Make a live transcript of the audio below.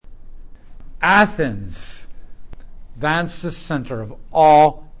Athens, that's the center of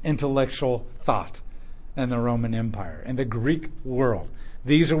all intellectual thought in the Roman Empire, in the Greek world.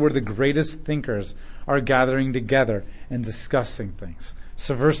 These are where the greatest thinkers are gathering together and discussing things.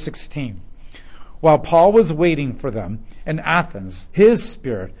 So verse 16. While Paul was waiting for them in Athens, his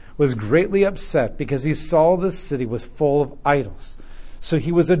spirit was greatly upset because he saw the city was full of idols. So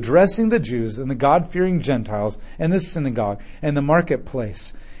he was addressing the Jews and the God-fearing Gentiles in the synagogue and the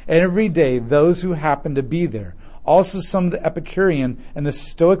marketplace. And every day those who happened to be there, also some of the Epicurean and the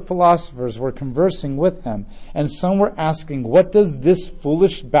Stoic philosophers, were conversing with him, and some were asking, "What does this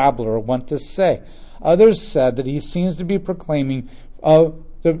foolish babbler want to say?" Others said that he seems to be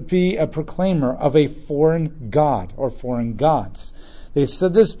to be a proclaimer of a foreign god or foreign gods. They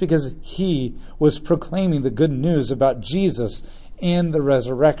said this because he was proclaiming the good news about Jesus and the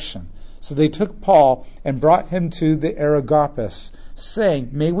resurrection. So they took Paul and brought him to the Areopagus, saying,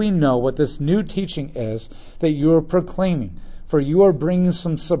 "May we know what this new teaching is that you are proclaiming? For you are bringing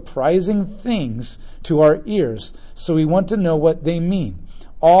some surprising things to our ears, so we want to know what they mean."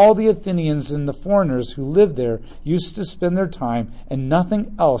 All the Athenians and the foreigners who lived there used to spend their time in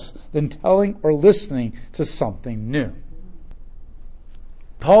nothing else than telling or listening to something new.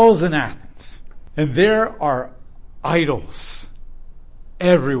 Paul's in Athens, and there are idols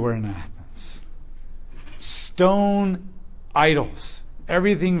everywhere in Athens. Stone idols.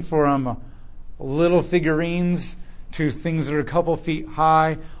 Everything from little figurines to things that are a couple feet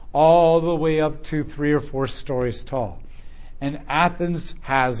high, all the way up to 3 or 4 stories tall. And Athens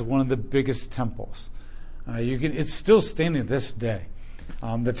has one of the biggest temples. It's still standing this day.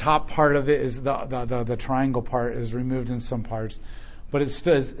 The top part of it is the triangle part is removed in some parts, but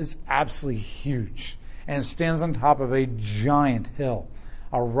it's absolutely huge, and it stands on top of a giant hill,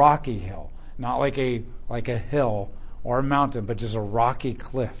 a rocky hill, not like a hill or a mountain, but just a rocky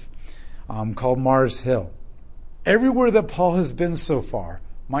cliff called Mars Hill. Everywhere that Paul has been so far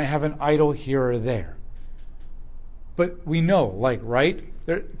might have an idol here or there. But we know, right?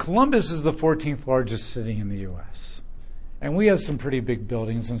 Columbus is the 14th largest city in the U.S. And we have some pretty big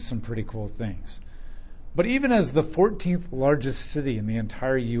buildings and some pretty cool things. But even as the 14th largest city in the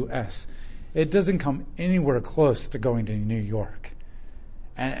entire U.S., it doesn't come anywhere close to going to New York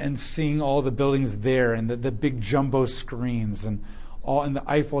and seeing all the buildings there and the big jumbo screens and the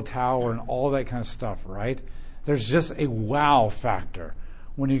Eiffel Tower and all that kind of stuff, right? There's just a wow factor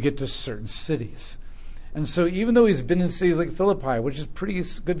when you get to certain cities. And so even though he's been in cities like Philippi, which is pretty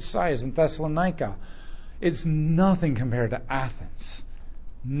good size, and Thessalonica, it's nothing compared to Athens.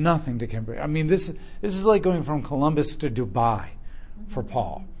 Nothing to compare. I mean, this is like going from Columbus to Dubai for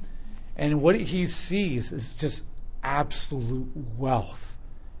Paul. And what he sees is just absolute wealth,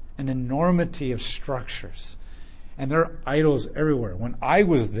 an enormity of structures. And there are idols everywhere. When I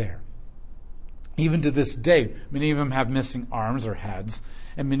was there, even to this day, many of them have missing arms or heads,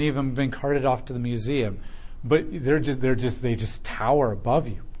 and many of them have been carted off to the museum. But they just tower above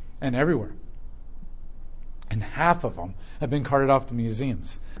you and everywhere. And half of them have been carted off to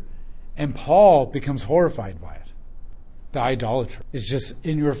museums. And Paul becomes horrified by it. The idolatry is just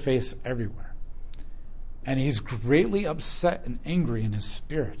in your face everywhere. And he's greatly upset and angry in his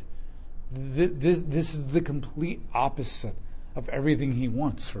spirit. This is the complete opposite of everything he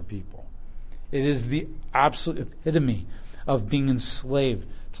wants for people. It is the absolute epitome of being enslaved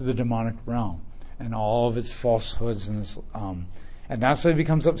to the demonic realm and all of its falsehoods and that's what he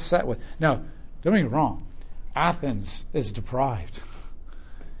becomes upset with. Now, don't get me wrong. Athens is deprived.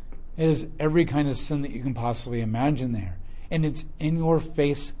 It is every kind of sin that you can possibly imagine there. And it's in your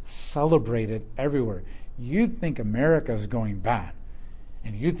face, celebrated everywhere. You think America is going bad.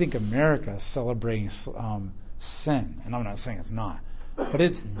 And you think America is celebrating sin. And I'm not saying it's not. But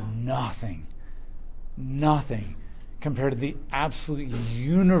it's nothing compared to the absolute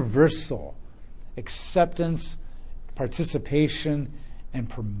universal acceptance, participation, and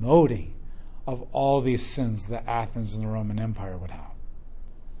promoting of all these sins that Athens and the Roman Empire would have.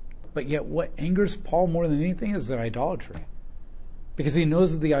 But yet what angers Paul more than anything is their idolatry. Because he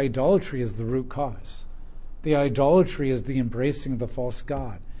knows that the idolatry is the root cause. The idolatry is the embracing of the false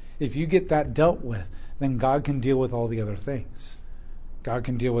god. If you get that dealt with, then God can deal with all the other things. God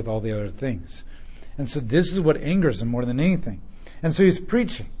can deal with all the other things. And so this is what angers him more than anything. And so he's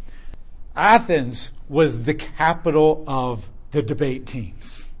preaching. Athens was the capital of the debate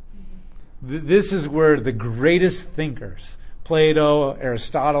teams. This is where the greatest thinkers, Plato,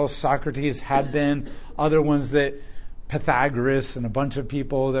 Aristotle, Socrates had been, other ones that Pythagoras and a bunch of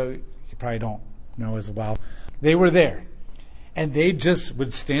people that you probably don't know as well, they were there. And they just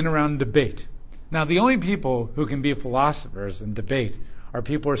would stand around and debate. Now, the only people who can be philosophers and debate our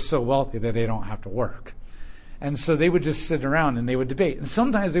people are so wealthy that they don't have to work. And so they would just sit around and they would debate. And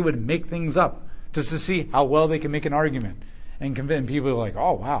sometimes they would make things up just to see how well they can make an argument. And convince people like,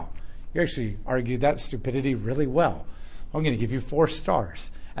 oh, wow, you actually argued that stupidity really well. I'm going to give you 4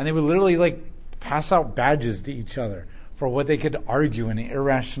 stars. And they would literally like pass out badges to each other for what they could argue in an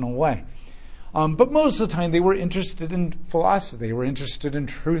irrational way. But most of the time they were interested in philosophy. They were interested in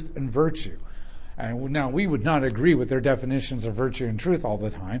truth and virtue. And now we would not agree with their definitions of virtue and truth all the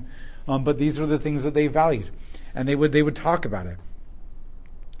time. But these were the things that they valued. And they would talk about it.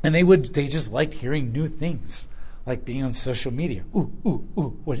 And they just liked hearing new things, like being on social media.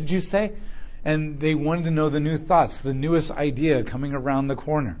 Ooh, what did you say? And they wanted to know the new thoughts, the newest idea coming around the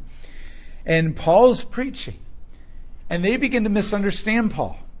corner. And Paul's preaching. And they begin to misunderstand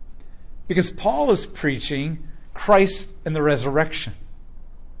Paul. Because Paul is preaching Christ and the resurrection.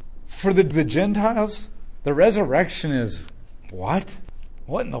 For the Gentiles, the resurrection is what?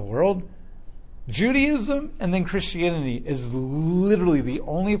 What in the world? Judaism and then Christianity is literally the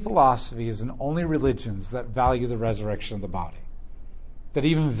only philosophies and only religions that value the resurrection of the body. That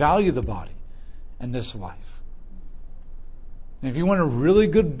even value the body in this life. And if you want a really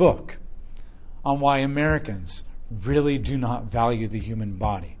good book on why Americans really do not value the human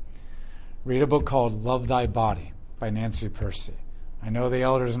body, read a book called Love Thy Body by Nancy Pearcey. I know the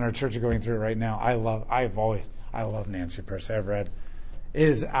elders in our church are going through it right now. I love Nancy Pearcey. I've read.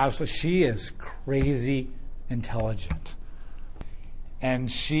 She is crazy intelligent.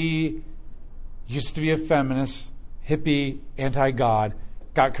 And she used to be a feminist, hippie, anti-God,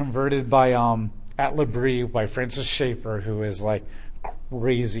 got converted by at L'Abri by Francis Schaeffer, who is like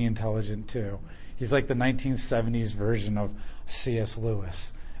crazy intelligent too. He's like the 1970s version of C.S.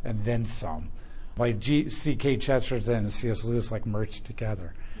 Lewis, and then some. Like C.K. Chesterton and C.S. Lewis like merged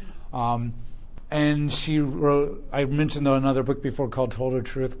together. And she wrote, I mentioned another book before called Total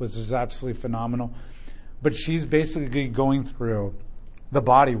Truth, which is absolutely phenomenal. But she's basically going through the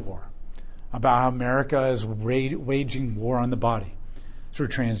body war, about how America is waging war on the body through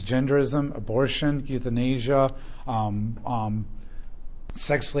transgenderism, abortion, euthanasia,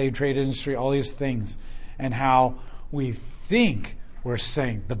 sex slave trade industry, all these things. And how we think we're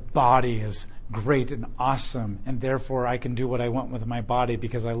saying the body is great and awesome, and therefore I can do what I want with my body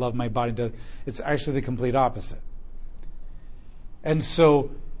because I love my body. It's actually the complete opposite. And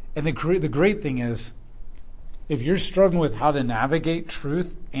so, and the great thing is, if you're struggling with how to navigate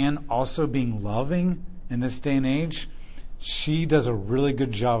truth and also being loving in this day and age, she does a really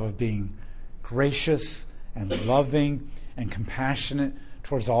good job of being gracious and loving and compassionate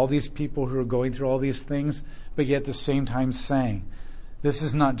towards all these people who are going through all these things, but yet at the same time saying, this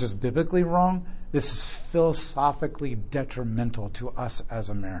is not just biblically wrong, this is philosophically detrimental to us as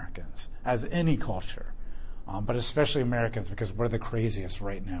Americans, as any culture, but especially Americans, because we're the craziest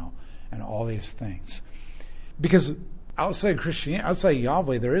right now and all these things. Because outside Christianity, outside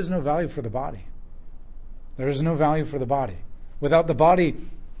Yahweh, there is no value for the body. There is no value for the body. Without the body,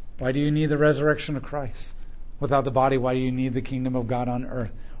 why do you need the resurrection of Christ? Without the body, why do you need the kingdom of God on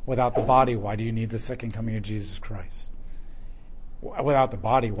earth? Without the body, why do you need the second coming of Jesus Christ? Without the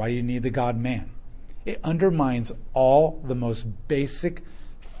body, why do you need the God-man? It undermines all the most basic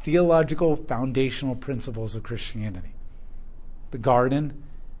theological foundational principles of Christianity. The garden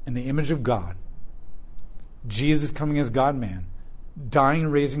and the image of God. Jesus coming as God-man, dying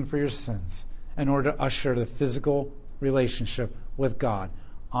and raising for your sins in order to usher the physical relationship with God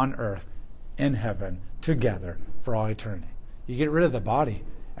on earth, in heaven, together for all eternity. You get rid of the body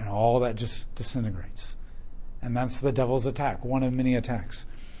and all that just disintegrates. And that's the devil's attack, one of many attacks.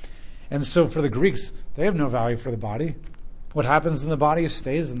 And so for the Greeks, they have no value for the body. What happens in the body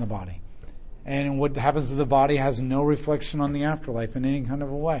stays in the body. And what happens to the body has no reflection on the afterlife in any kind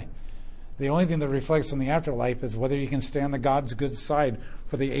of a way. The only thing that reflects on the afterlife is whether you can stay on the God's good side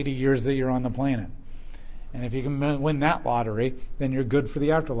for the 80 years that you're on the planet. And if you can win that lottery, then you're good for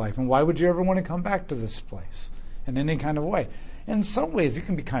the afterlife. And why would you ever want to come back to this place in any kind of way? In some ways, you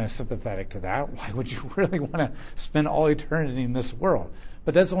can be kind of sympathetic to that. Why would you really want to spend all eternity in this world?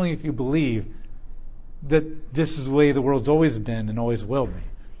 But that's only if you believe that this is the way the world's always been and always will be.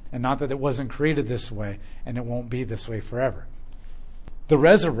 And not that it wasn't created this way and it won't be this way forever. The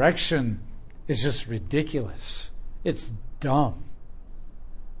resurrection is just ridiculous. It's dumb.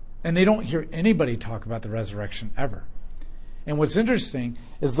 And they don't hear anybody talk about the resurrection ever. And what's interesting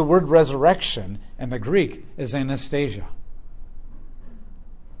is the word resurrection in the Greek is anastasia.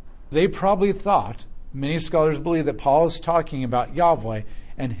 They probably thought, many scholars believe, that Paul is talking about Yahweh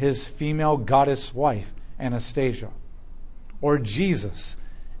and his female goddess wife, Anastasia, or Jesus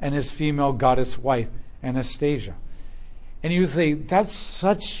and his female goddess wife, Anastasia. And he would say, that's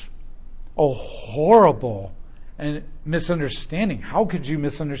such a horrible and misunderstanding. How could you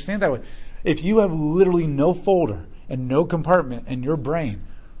misunderstand that way? If you have literally no folder and no compartment in your brain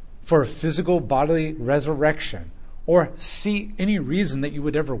for a physical bodily resurrection, or see any reason that you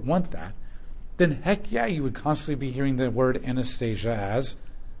would ever want that, then heck yeah, you would constantly be hearing the word Anastasia as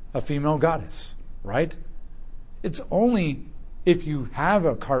a female goddess, right? It's only if you have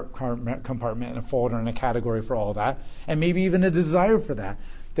a compartment and a folder and a category for all that, and maybe even a desire for that,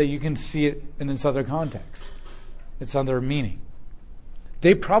 that you can see it in its other context, its other meaning.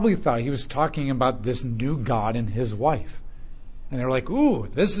 They probably thought he was talking about this new god and his wife. And they're like, ooh,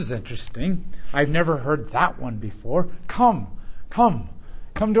 this is interesting. I've never heard that one before. Come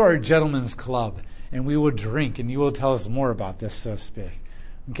to our gentleman's club, and we will drink, and you will tell us more about this, so to speak.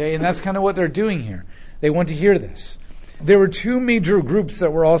 Okay, and that's kind of what they're doing here. They want to hear this. There were two major groups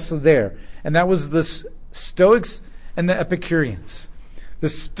that were also there, and that was the Stoics and the Epicureans. The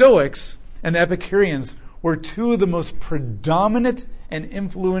Stoics and the Epicureans were two of the most predominant and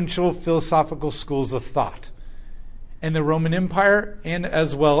influential philosophical schools of thought in the Roman Empire and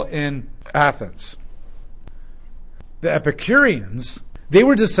as well in Athens. The Epicureans, they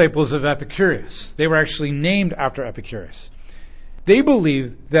were disciples of Epicurus. They were actually named after Epicurus. They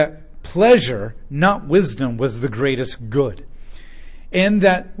believed that pleasure, not wisdom, was the greatest good, and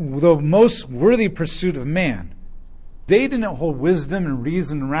that the most worthy pursuit of man. They didn't hold wisdom and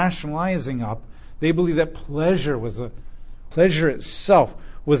reason and rationalizing up. They believed that pleasure itself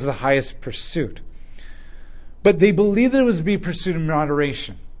was the highest pursuit. But they believed that it was to be pursued in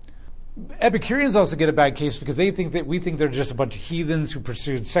moderation. Epicureans also get a bad case because we think they're just a bunch of heathens who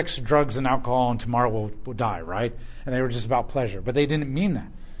pursued sex, drugs, and alcohol, and tomorrow will die, right? And they were just about pleasure. But they didn't mean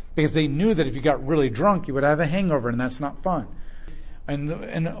that, because they knew that if you got really drunk, you would have a hangover, and that's not fun.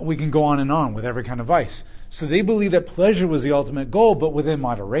 And we can go on with every kind of vice. So they believed that pleasure was the ultimate goal, but within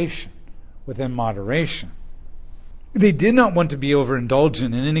moderation. Within moderation. They did not want to be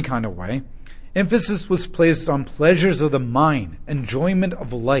overindulgent in any kind of way. Emphasis was placed on pleasures of the mind, enjoyment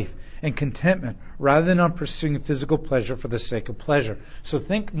of life, and contentment, rather than on pursuing physical pleasure for the sake of pleasure. So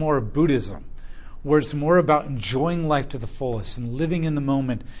think more of Buddhism, where it's more about enjoying life to the fullest and living in the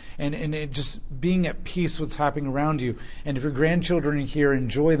moment and it just being at peace with what's happening around you. And if your grandchildren are here,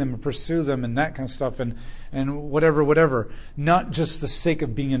 enjoy them and pursue them and that kind of stuff and whatever. Not just the sake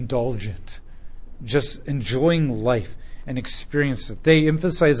of being indulgent, just enjoying life and experience it. They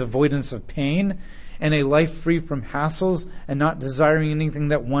emphasize avoidance of pain and a life free from hassles and not desiring anything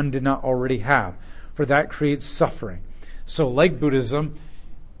that one did not already have, for that creates suffering. So like Buddhism,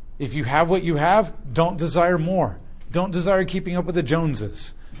 if you have what you have, don't desire more. Don't desire keeping up with the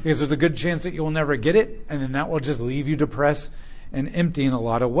Joneses, because there's a good chance that you'll never get it, and then that will just leave you depressed and empty in a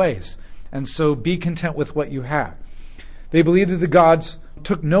lot of ways. And so be content with what you have. They believe that the gods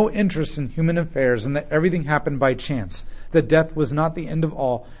took no interest in human affairs and that everything happened by chance, that death was not the end of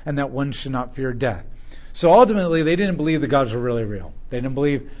all, and that one should not fear death. So ultimately, they didn't believe the gods were really real. They didn't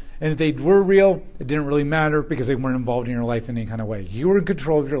believe, and if they were real, it didn't really matter because they weren't involved in your life in any kind of way. You were in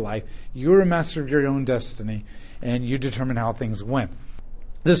control of your life. You were a master of your own destiny, and you determined how things went.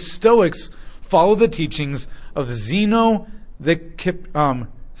 The Stoics follow the teachings of Zeno the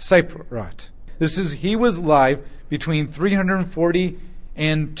Cypriot. He was alive between 340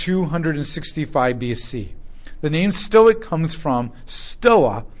 and 265 BC. The name Stoic comes from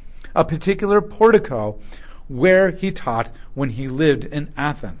Stoa, a particular portico where he taught when he lived in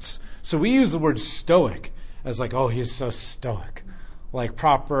Athens. So we use the word stoic as like, oh, he's so stoic, like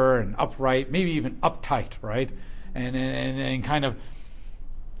proper and upright, maybe even uptight, right? And kind of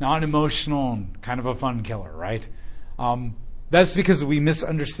non-emotional and kind of a fun killer, right? That's because we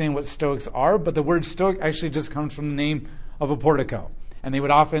misunderstand what Stoics are, but the word Stoic actually just comes from the name of a portico. And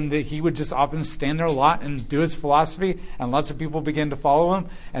he would just often stand there a lot and do his philosophy, and lots of people began to follow him,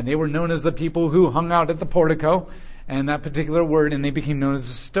 and they were known as the people who hung out at the portico, and that particular word, and they became known as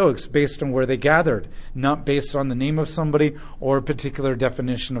the Stoics based on where they gathered, not based on the name of somebody or a particular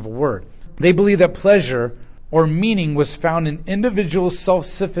definition of a word. They believed that pleasure or meaning was found in individual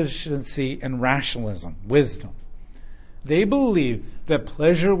self-sufficiency and rationalism, wisdom. They believed that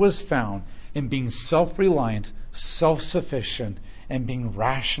pleasure was found in being self-reliant, self-sufficient, and being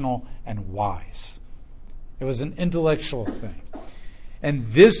rational and wise. It was an intellectual thing.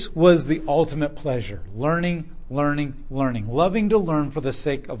 And this was the ultimate pleasure. Learning. Loving to learn for the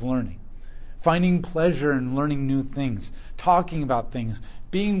sake of learning. Finding pleasure in learning new things. Talking about things.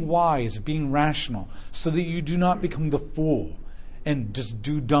 Being wise, being rational. So that you do not become the fool and just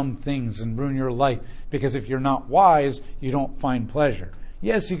do dumb things and ruin your life. Because if you're not wise, you don't find pleasure.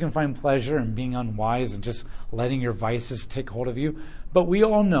 Yes, you can find pleasure in being unwise and just letting your vices take hold of you. But we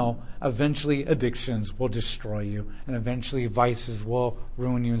all know eventually addictions will destroy you, and eventually vices will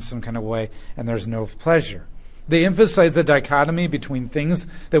ruin you in some kind of way, and there's no pleasure. They emphasize the dichotomy between things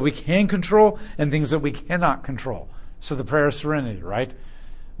that we can control and things that we cannot control. So the prayer of serenity, right?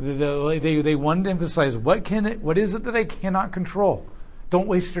 They want to emphasize what is it that I cannot control? Don't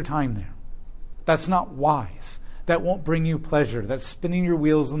waste your time there. That's not wise. That won't bring you pleasure. That's spinning your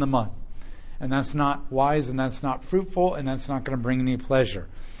wheels in the mud. And that's not wise, and that's not fruitful, and that's not going to bring any pleasure.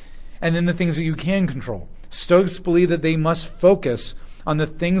 And then the things that you can control. Stoics believe that they must focus on the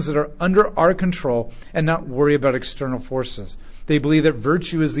things that are under our control and not worry about external forces. They believe that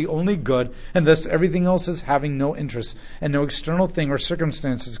virtue is the only good, and thus everything else is having no interest, and no external thing or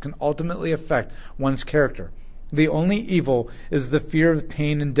circumstances can ultimately affect one's character. The only evil is the fear of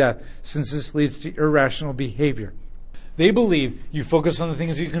pain and death, since this leads to irrational behavior. They believe you focus on the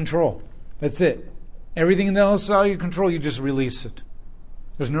things you control. That's it. Everything else out of your control, you just release it.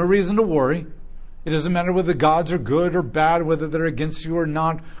 There's no reason to worry. It doesn't matter whether the gods are good or bad, whether they're against you or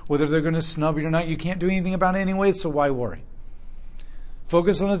not, whether they're going to snub you or not. You can't do anything about it anyway, so why worry?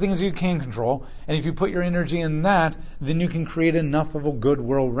 Focus on the things you can control, and if you put your energy in that, then you can create enough of a good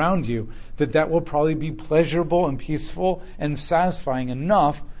world around you that will probably be pleasurable and peaceful and satisfying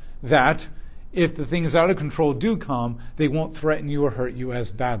enough that if the things out of control do come, they won't threaten you or hurt you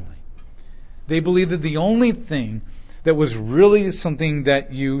as badly. They believe that the only thing that was really something that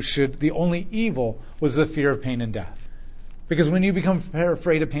the only evil was the fear of pain and death. Because when you become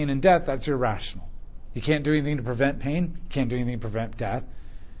afraid of pain and death, that's irrational. You can't do anything to prevent pain. You can't do anything to prevent death.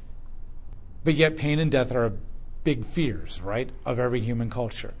 But yet pain and death are big fears, right, of every human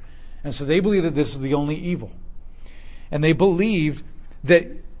culture. And so they believe that this is the only evil. And they believed that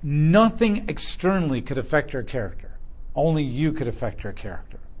nothing externally could affect your character. Only you could affect your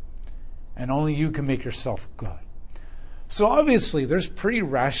character. And only you can make yourself good. So obviously there's pretty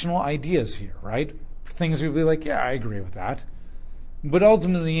rational ideas here, right? Things we'd be like, yeah, I agree with that. But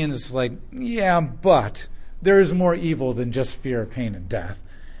ultimately in the end, it's like, yeah, but there is more evil than just fear of pain and death.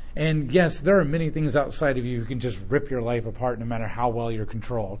 And yes, there are many things outside of you who can just rip your life apart no matter how well you're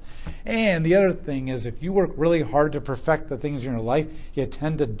controlled. And the other thing is, if you work really hard to perfect the things in your life, you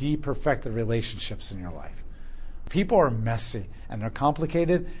tend to de-perfect the relationships in your life. People are messy, and they're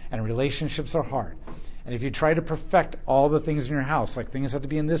complicated, and relationships are hard. And if you try to perfect all the things in your house, like things have to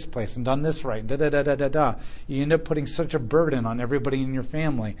be in this place and done this right, you end up putting such a burden on everybody in your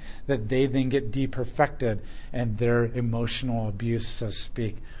family that they then get de-perfected, and their emotional abuse, so to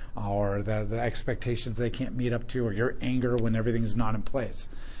speak, or the expectations they can't meet up to, or your anger when everything's not in place.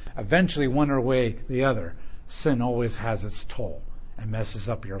 Eventually, one way or the other, sin always has its toll and messes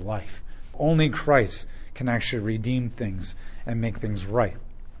up your life. Only Christ can actually redeem things and make things right.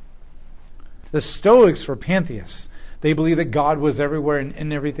 The Stoics were pantheists. They believed that God was everywhere and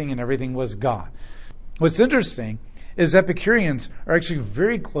in everything, and everything was God. What's interesting is Epicureans are actually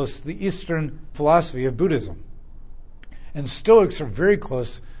very close to the Eastern philosophy of Buddhism. And Stoics are very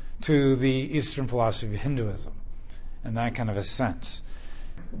close to the Eastern philosophy of Hinduism, in that kind of a sense.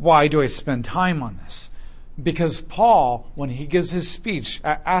 Why do I spend time on this? Because Paul, when he gives his speech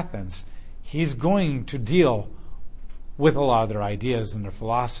at Athens, he's going to deal with a lot of their ideas and their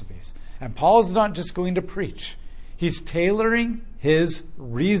philosophies. And Paul's not just going to preach. He's tailoring his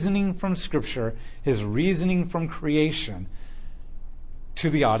reasoning from Scripture, his reasoning from creation,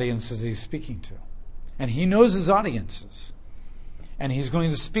 to the audiences he's speaking to. And he knows his audiences. And he's going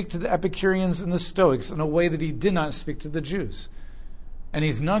to speak to the Epicureans and the Stoics in a way that he did not speak to the Jews. And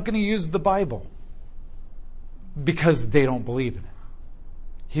he's not going to use the Bible because they don't believe in it.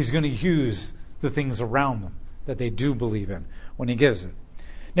 He's going to use the things around them that they do believe in when he gives it.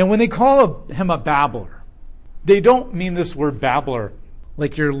 Now, when they call him a babbler, they don't mean this word babbler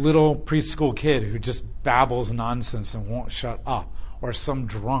like your little preschool kid who just babbles nonsense and won't shut up, or some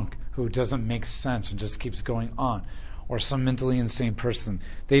drunk who doesn't make sense and just keeps going on, or some mentally insane person.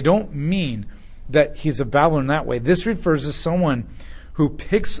 They don't mean that he's a babbler in that way. This refers to someone who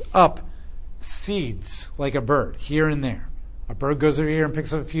picks up seeds like a bird here and there. A bird goes over here and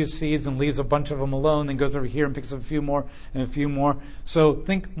picks up a few seeds and leaves a bunch of them alone, then goes over here and picks up a few more and a few more. So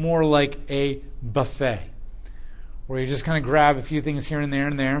think more like a buffet, where you just kind of grab a few things here and there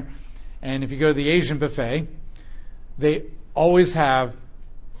and there. And if you go to the Asian buffet, they always have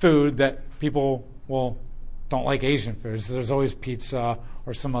food that people, don't like Asian food. So there's always pizza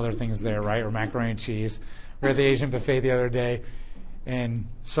or some other things there, right? Or macaroni and cheese. We were at the Asian buffet the other day, and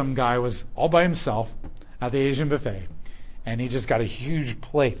some guy was all by himself at the Asian buffet. And he just got a huge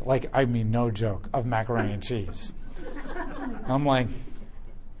plate, no joke, of macaroni and cheese. I'm like,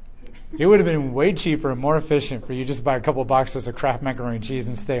 It would have been way cheaper and more efficient for you just buy a couple of boxes of Kraft macaroni and cheese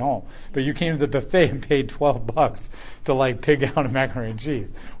and stay home. But you came to the buffet and paid $12 to pig out a macaroni and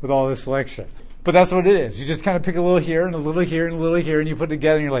cheese with all this selection. But that's what it is. You just kind of pick a little here and a little here and a little here, and you put it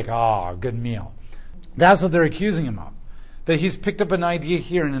together and you're like, oh, good meal. That's what they're accusing him of. That he's picked up an idea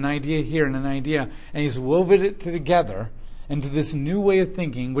here and an idea here and an idea, and he's woven it together into this new way of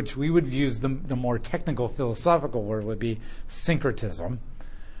thinking, which we would use the more technical philosophical word would be syncretism,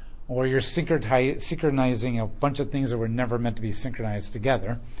 or you're synchronizing a bunch of things that were never meant to be synchronized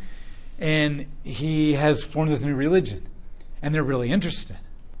together. And he has formed this new religion, and they're really interested.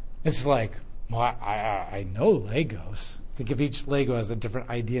 It's like, well, I know Legos. Think of each Lego as a different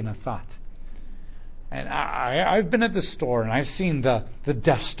idea and a thought. And I've been at the store, and I've seen the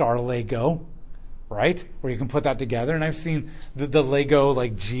Death Star Lego, right? Where you can put that together. And I've seen the Lego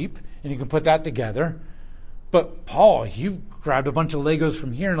Jeep, and you can put that together. But Paul, you grabbed a bunch of Legos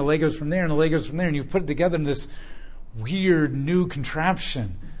from here and the Legos from there and the Legos from there, and you've put it together in this weird new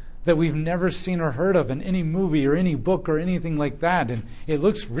contraption that we've never seen or heard of in any movie or any book or anything like that. And it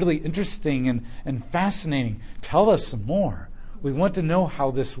looks really interesting and fascinating. Tell us some more. We want to know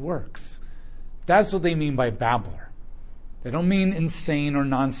how this works. That's what they mean by babbler. They don't mean insane or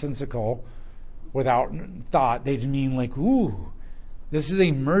nonsensical without thought. They just mean ooh, this is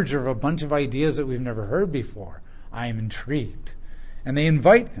a merger of a bunch of ideas that we've never heard before. I am intrigued. And they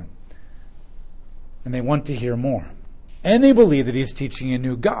invite him. And they want to hear more. And they believe that he's teaching a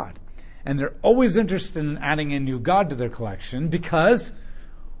new God. And they're always interested in adding a new God to their collection, because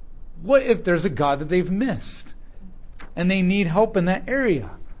what if there's a God that they've missed? And they need help in that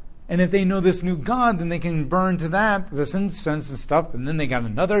area. And if they know this new God, then they can burn to that, this incense and stuff, and then they got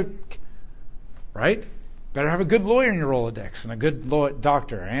another, right? Better have a good lawyer in your Rolodex, and a good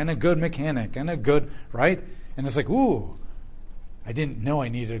doctor, and a good mechanic, and a good, right? And it's ooh, I didn't know I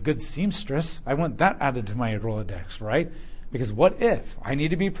needed a good seamstress. I want that added to my Rolodex, right? Because what if I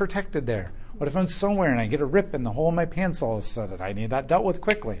need to be protected there? What if I'm somewhere and I get a rip in the hole in my pants all of a sudden? I need that dealt with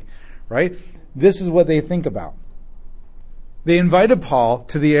quickly, right? This is what they think about. They invited Paul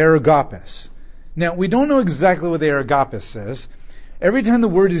to the Areopagus. Now, we don't know exactly what the Areopagus is. Every time the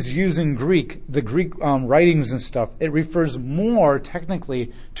word is used in Greek, the Greek writings and stuff, it refers more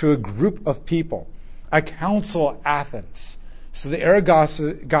technically to a group of people, a council of Athens. So the Areopagus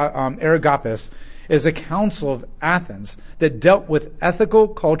is a council of Athens that dealt with ethical,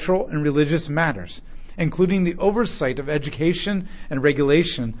 cultural, and religious matters, including the oversight of education and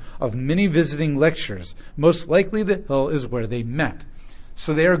regulation of many visiting lectures. Most likely the hill is where they met.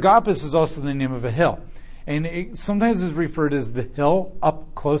 So the Areopagus is also the name of a hill. And it sometimes is referred as the hill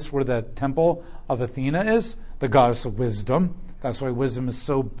up close where the temple of Athena is, the goddess of wisdom. That's why wisdom is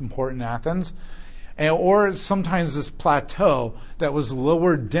so important in Athens. Or sometimes this plateau that was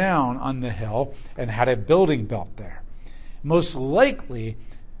lowered down on the hill and had a building built there. Most likely,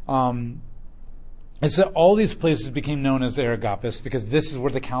 it's that all these places became known as the Areopagus because this is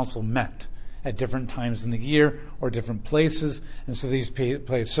where the council met at different times in the year or different places. And so these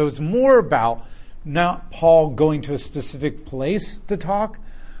places. So it's more about not Paul going to a specific place to talk,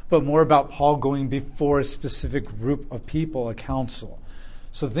 but more about Paul going before a specific group of people, a council.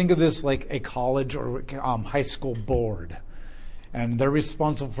 So think of this like a college or high school board. And they're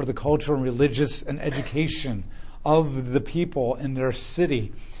responsible for the cultural and religious and education of the people in their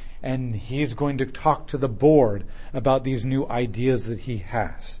city. And he's going to talk to the board about these new ideas that he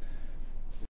has.